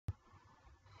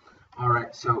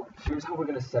Alright, so here's how we're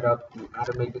going to set up the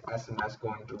automated SMS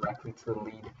going directly to the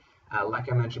lead.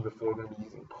 Like I mentioned before, we're going to be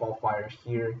using CallFire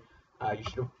here. You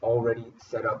should have already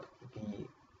set up the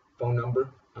phone number.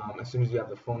 As soon as you have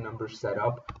the phone number set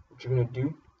up, what you're going to do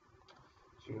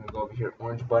is you're going to go over here,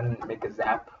 orange button, make a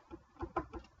zap,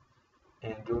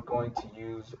 and you're going to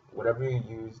use whatever you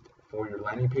used for your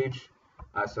landing page.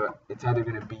 So it's either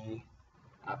going to be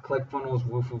ClickFunnels,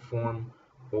 Woohoo form,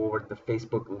 or the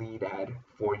Facebook lead ad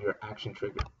for your action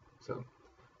trigger. So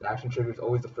the action trigger is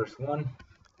always the first one.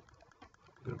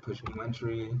 I'm going to push new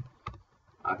entry.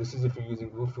 This is if you're using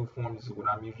Woohoo form. This is what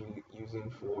I'm usually using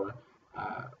for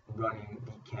running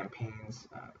the campaigns.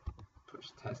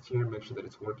 Push test here, make sure that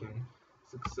it's working.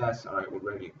 Success. All right, we're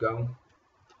ready to go.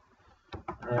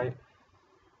 All right.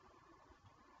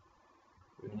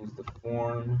 We're going to use the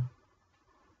form.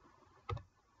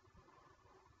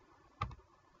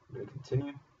 We're going to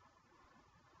continue.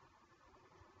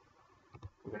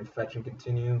 We're going to fetch and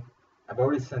continue. I've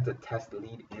already sent a test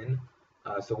lead in,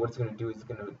 so what it's going to do is it's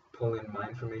going to pull in my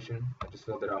information. I just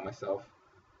filled it out myself.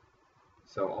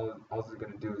 So all it's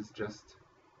going to do is just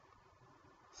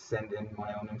send in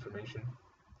my own information.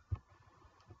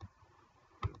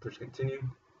 Push continue.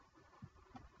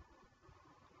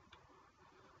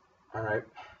 All right.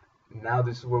 Now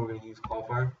this is where we're going to use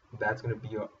CallFire. That's going to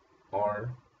be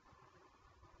our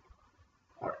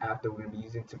app that we're going to be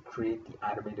using to create the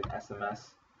automated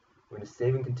SMS. We're going to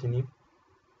save and continue.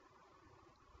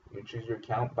 You're going to choose your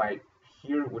account. By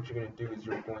here, what you're going to do is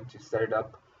you're going to set it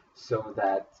up so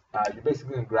that you're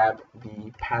basically going to grab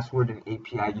the password and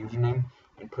API username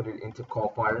and put it into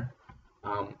CallFire.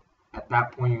 At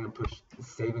that point, you're going to push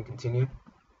save and continue.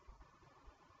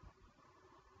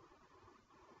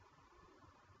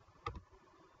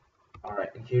 All right,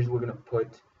 and here's where we're going to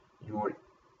put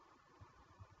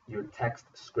your text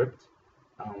script.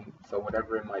 So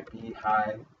whatever it might be,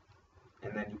 hi,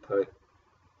 and then you put.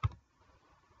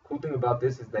 Cool thing about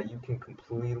this is that you can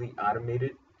completely automate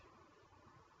it.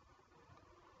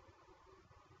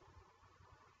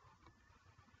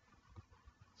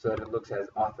 So that it looks as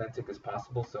authentic as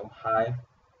possible. So hi,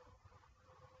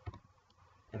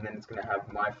 and then it's going to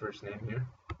have my first name here,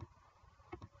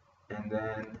 and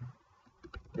then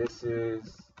this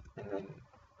is, and then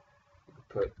you can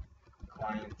put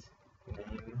client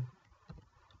name,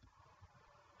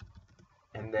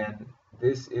 and then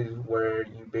this is where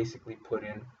you basically put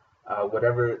in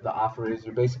whatever the offer is.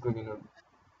 You're basically going to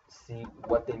see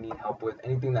what they need help with.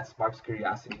 Anything that sparks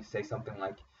curiosity. Say something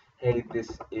like, hey,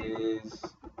 this is,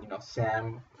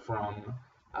 Sam from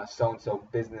so-and-so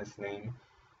business name.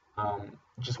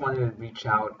 Just wanted to reach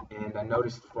out, and I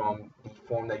noticed from the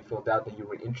form that you filled out that you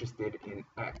were interested in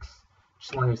X.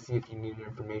 Just wanted to see if you needed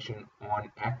information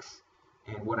on X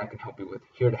and what I can help you with.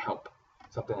 Here to help.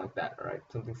 Something like that, all right?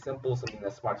 Something simple, something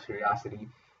that sparks curiosity.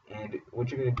 And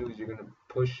what you're going to do is you're going to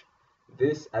push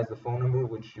this as the phone number,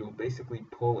 which you'll basically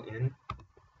pull in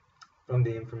from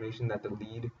the information that the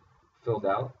lead filled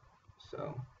out.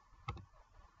 So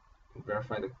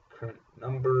verify the current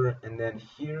number, and then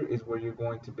here is where you're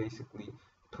going to basically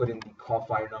put in the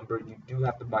CallFire number. You do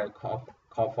have to buy a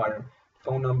CallFire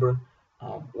phone number.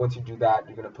 Once you do that,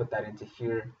 you're going to put that into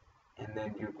here, and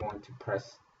then you're going to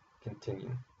press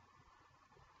continue.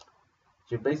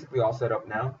 So you're basically all set up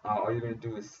now. All you're going to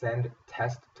do is send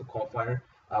test to CallFire.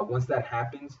 Once that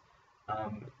happens,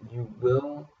 you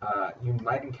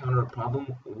might encounter a problem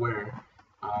where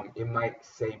it might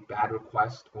say bad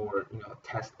request or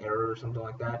test error or something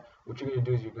like that. What you're going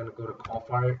to do is you're going to go to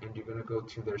CallFire and you're going to go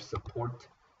to their support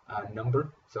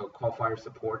number. So CallFire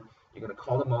support, you're going to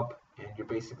call them up and you're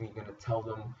basically going to tell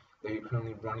them that you're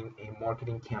currently running a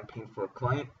marketing campaign for a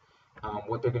client.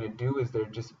 What they're going to do is they're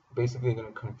just basically going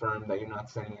to confirm that you're not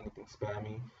sending anything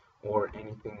spammy or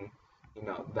anything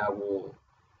that will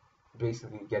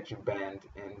basically get you banned,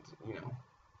 and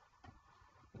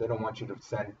they don't want you to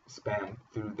send spam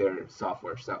through their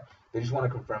software. So they just want to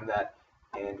confirm that,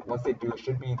 and once they do, it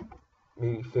should be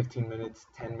maybe 15 minutes,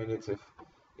 10 minutes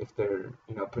if they're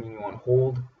putting you on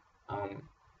hold.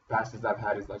 Fastest I've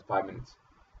had is like 5 minutes.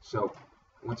 So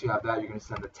once you have that, you're going to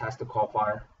send a test to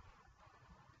CallFire.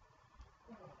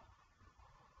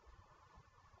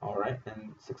 All right,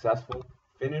 and successful.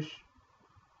 Finish.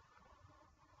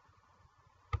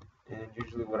 And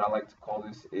usually what I like to call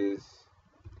this is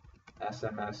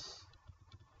SMS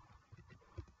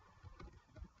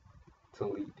to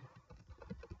lead.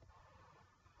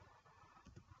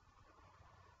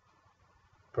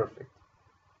 Perfect.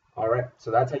 All right, so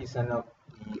that's how you send out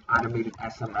the automated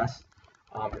SMS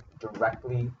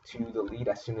directly to the lead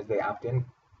as soon as they opt in.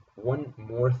 One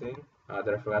more thing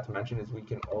that I forgot to mention is we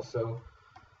can also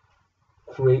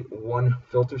create one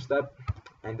filter step,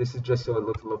 and this is just so it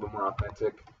looks a little bit more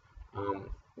authentic.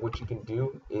 What you can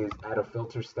do is add a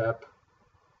filter step,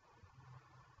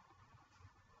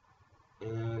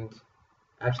 and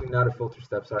actually not a filter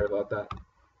step, sorry about that.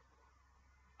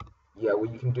 Yeah,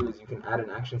 what you can do is you can add an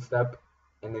action step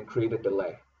and then create a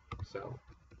delay. So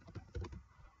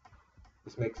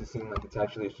this makes it seem like it's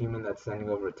actually a human that's sending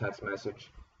over a text message.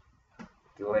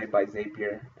 Delay by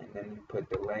Zapier, and then you put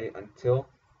delay until,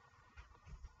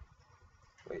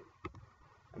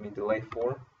 delay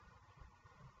for,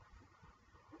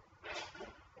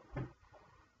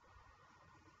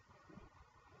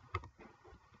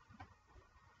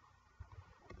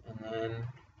 and then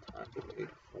time delayed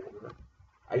for,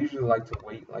 I usually like to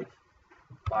wait like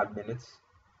 5 minutes,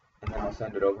 and then I'll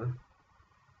send it over.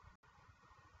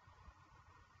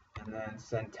 And then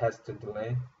send test to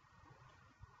delay.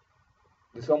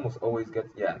 This almost always gets,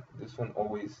 this one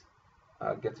always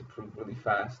gets approved really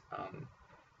fast.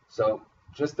 So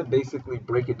just to basically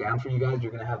break it down for you guys,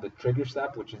 you're going to have the trigger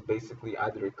step, which is basically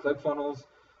either a ClickFunnels,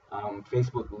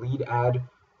 Facebook lead ad,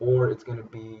 or it's going to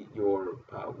be your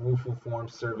Woofoo form,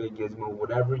 survey, Gizmo,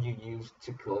 whatever you use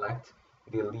to collect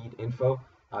the lead info.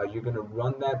 You're going to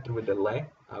run that through a delay,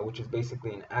 which is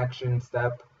basically an action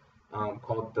step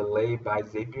called delay by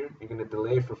Zapier. You're going to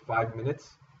delay for 5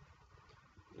 minutes.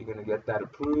 You're going to get that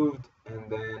approved, and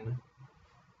then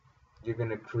you're going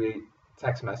to create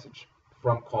text message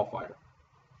from Callfire.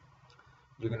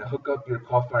 You're going to hook up your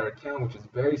Callfire account, which is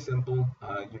very simple.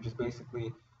 You're just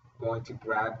basically going to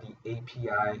grab the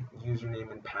API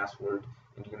username and password,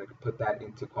 and you're going to put that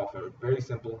into Callfire. Very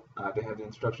simple. They have the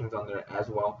instructions on there as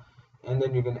well. And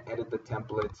then you're going to edit the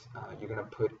templates. You're going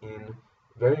to put in,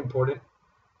 very important,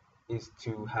 is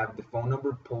to have the phone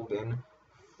number pulled in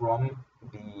from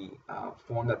the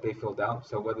form that they filled out.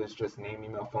 So whether it's just name,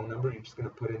 email, phone number, you're just going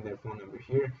to put in their phone number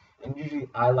here. And usually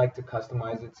I like to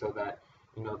customize it so that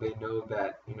they know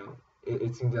that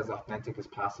it seems as authentic as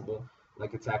possible,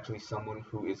 like it's actually someone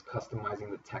who is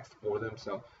customizing the text for them.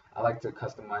 So I like to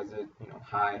customize it,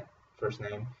 hi, first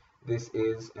name, this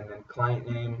is, and then client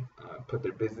name, put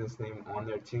their business name on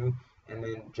there too, and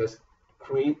then just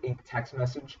create a text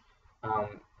message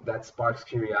that sparks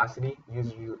curiosity.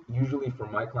 Usually for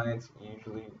my clients,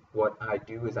 what I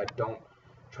do is I don't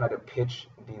try to pitch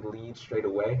the lead straight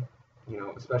away.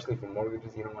 Especially for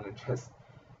mortgages, you don't want to just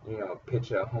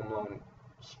pitch a home loan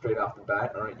straight off the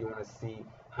bat. All right, you want to see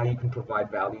how you can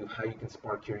provide value, how you can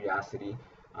spark curiosity,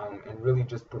 and really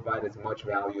just provide as much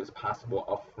value as possible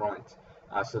up front,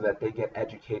 so that they get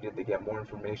educated, they get more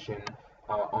information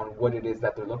on what it is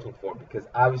that they're looking for, because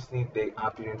obviously they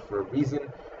opted in for a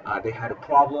reason. They had a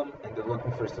problem and they're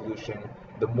looking for a solution.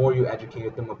 The more you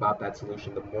educate them about that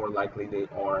solution, the more likely they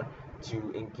are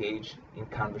to engage in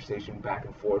conversation back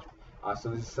and forth. So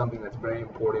this is something that's very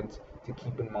important to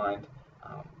keep in mind,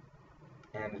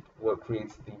 and what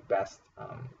creates the best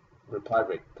reply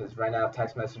rate. Because right now,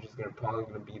 text message is probably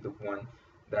going to be the one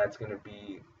that's going to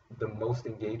be the most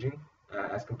engaging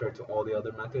as compared to all the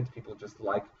other methods. People just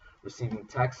like receiving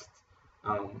text.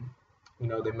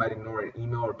 They might ignore an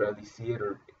email or barely see it,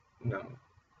 or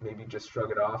maybe just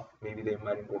shrug it off. Maybe they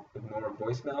might ignore a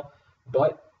voicemail,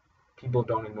 but people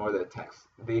don't ignore the text.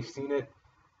 They've seen it.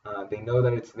 They know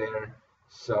that it's there.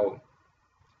 So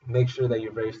make sure that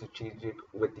you're very strategic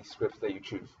with the scripts that you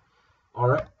choose. All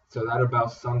right, so that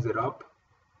about sums it up.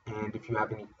 And if you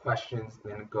have any questions,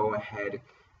 then go ahead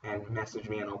and message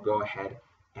me, and I'll go ahead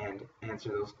and answer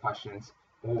those questions,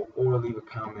 or leave a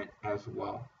comment as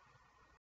well.